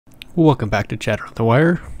Welcome back to Chatter on the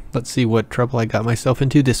Wire. Let's see what trouble I got myself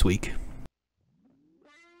into this week.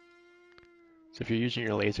 So if you're using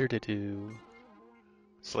your laser to do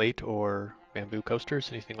slate or bamboo coasters,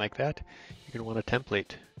 anything like that, you're going to want a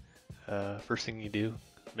template. First thing you do,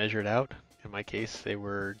 measure it out. In my case, they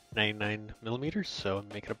were 99 millimeters, so I'm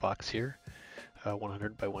making a box here,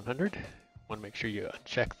 100 by 100. Want to make sure you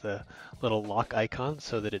check the little lock icon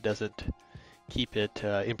so that it doesn't keep it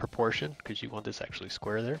in proportion, because you want this actually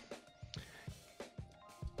square there.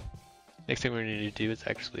 Next thing we need to do is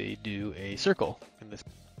actually do a circle, in this,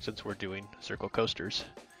 since we're doing circle coasters.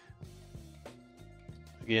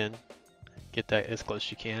 Again, get that as close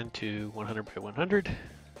as you can to 100 by 100.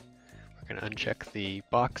 We're going to uncheck the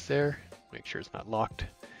box there, make sure it's not locked,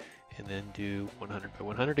 and then do 100 by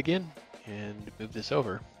 100 again, and move this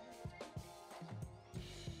over.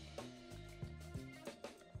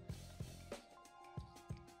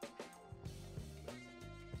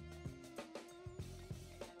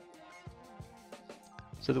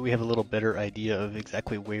 So that we have a little better idea of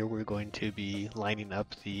exactly where we're going to be lining up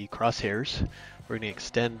the crosshairs, we're going to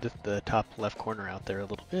extend the top left corner out there a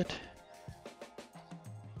little bit.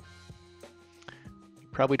 You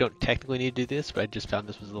probably don't technically need to do this, but I just found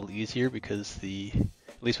this was a little easier because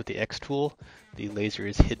at least with the X tool, the laser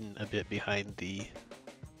is hidden a bit behind the,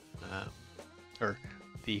 or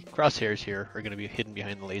the crosshairs here are going to be hidden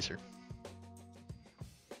behind the laser.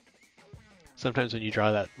 Sometimes when you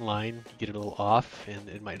draw that line, you get it a little off and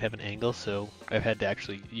it might have an angle, so I've had to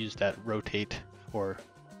actually use that rotate, or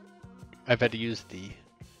I've had to use the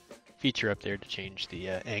feature up there to change the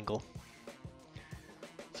angle.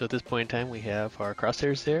 So at this point in time, we have our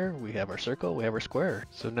crosshairs there, we have our circle, we have our square.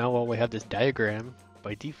 So now while we have this diagram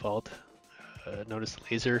by default, notice the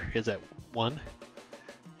laser is at 1.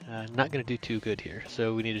 Not going to do too good here,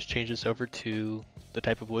 so we need to change this over to the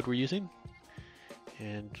type of wood we're using.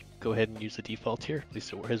 And go ahead and use the default here. At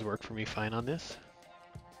least it has worked for me fine on this.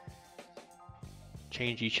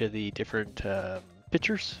 Change each of the different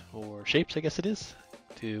pictures or shapes, I guess it is,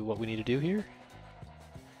 to what we need to do here.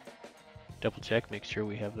 Double check, make sure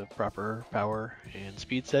we have the proper power and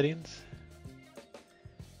speed settings.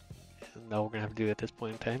 And all we're gonna have to do at this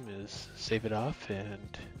point in time is save it off,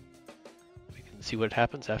 and we can see what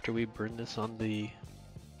happens after we burn this on the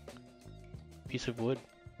piece of wood.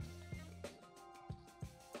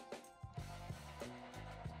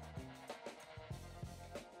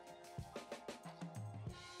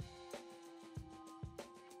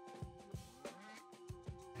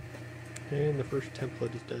 And the first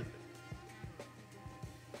template is done.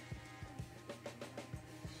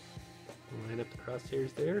 Line up the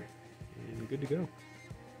crosshairs there, and good to go.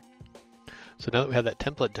 So now that we have that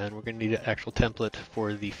template done, we're going to need an actual template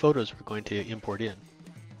for the photos we're going to import in.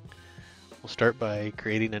 We'll start by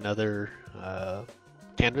creating another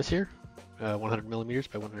canvas here, 100 millimeters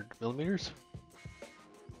by 100 millimeters.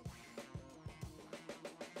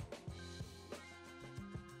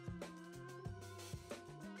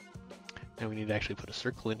 Now we need to actually put a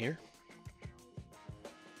circle in here.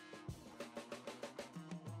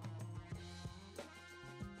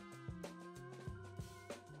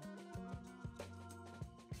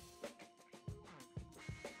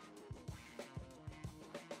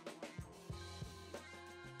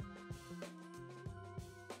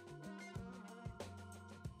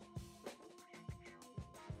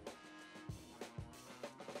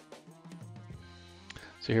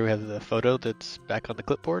 So here we have the photo that's back on the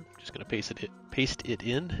clipboard. Just going to paste it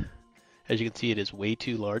in. As you can see, it is way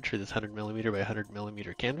too large for this 100 millimeter by 100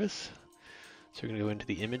 millimeter canvas. So we're going to go into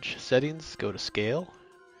the image settings, go to scale,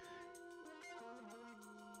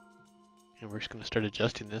 and we're just going to start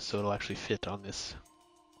adjusting this so it'll actually fit on this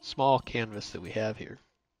small canvas that we have here.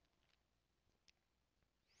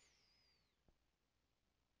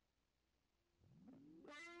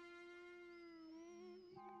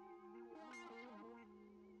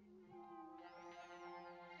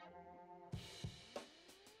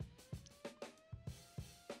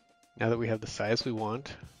 Now that we have the size we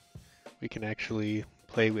want, we can actually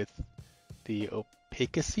play with the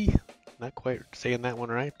opacity. Not quite saying that one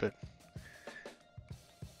right, but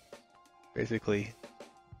basically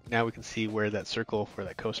now we can see where that circle for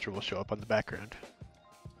that coaster will show up on the background.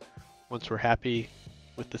 Once we're happy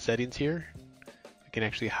with the settings here, we can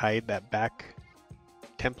actually hide that back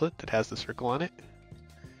template that has the circle on it.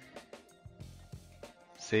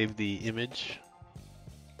 Save the image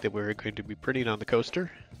that we're going to be printing on the coaster.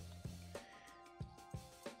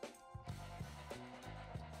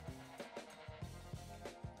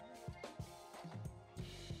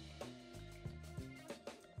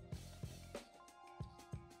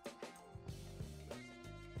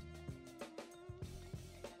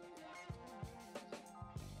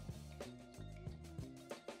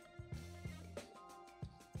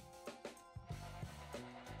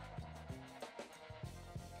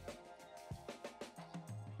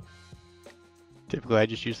 Typically I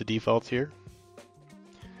just use the defaults here.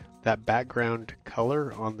 That background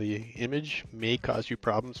color on the image may cause you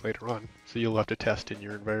problems later on, so you'll have to test in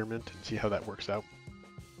your environment and see how that works out.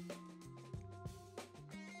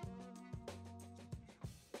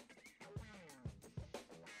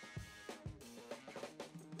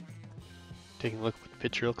 Taking a look at what the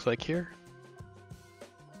picture looks like here.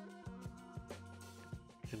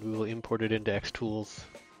 And we will import it into Xtools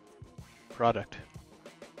product.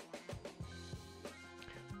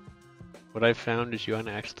 What I've found is you want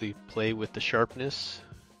to actually play with the sharpness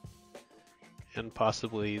and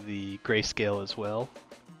possibly the grayscale as well.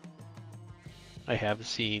 I have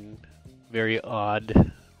seen very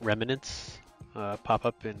odd remnants pop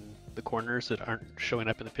up in the corners that aren't showing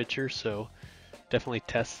up in the picture, so definitely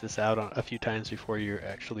test this out a few times before you're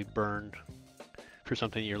actually burned for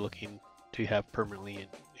something you're looking to have permanently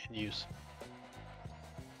in use.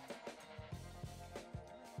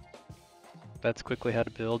 That's quickly how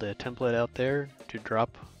to build a template out there to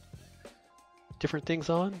drop different things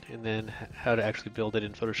on, and then how to actually build it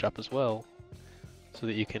in Photoshop as well so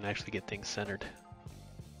that you can actually get things centered.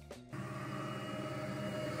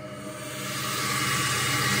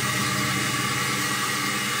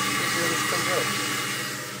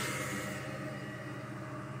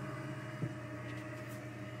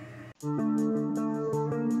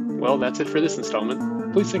 Well, that's it for this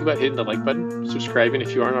installment. Please think about hitting the like button, subscribing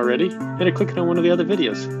if you aren't already, and clicking on one of the other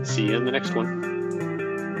videos. See you in the next one.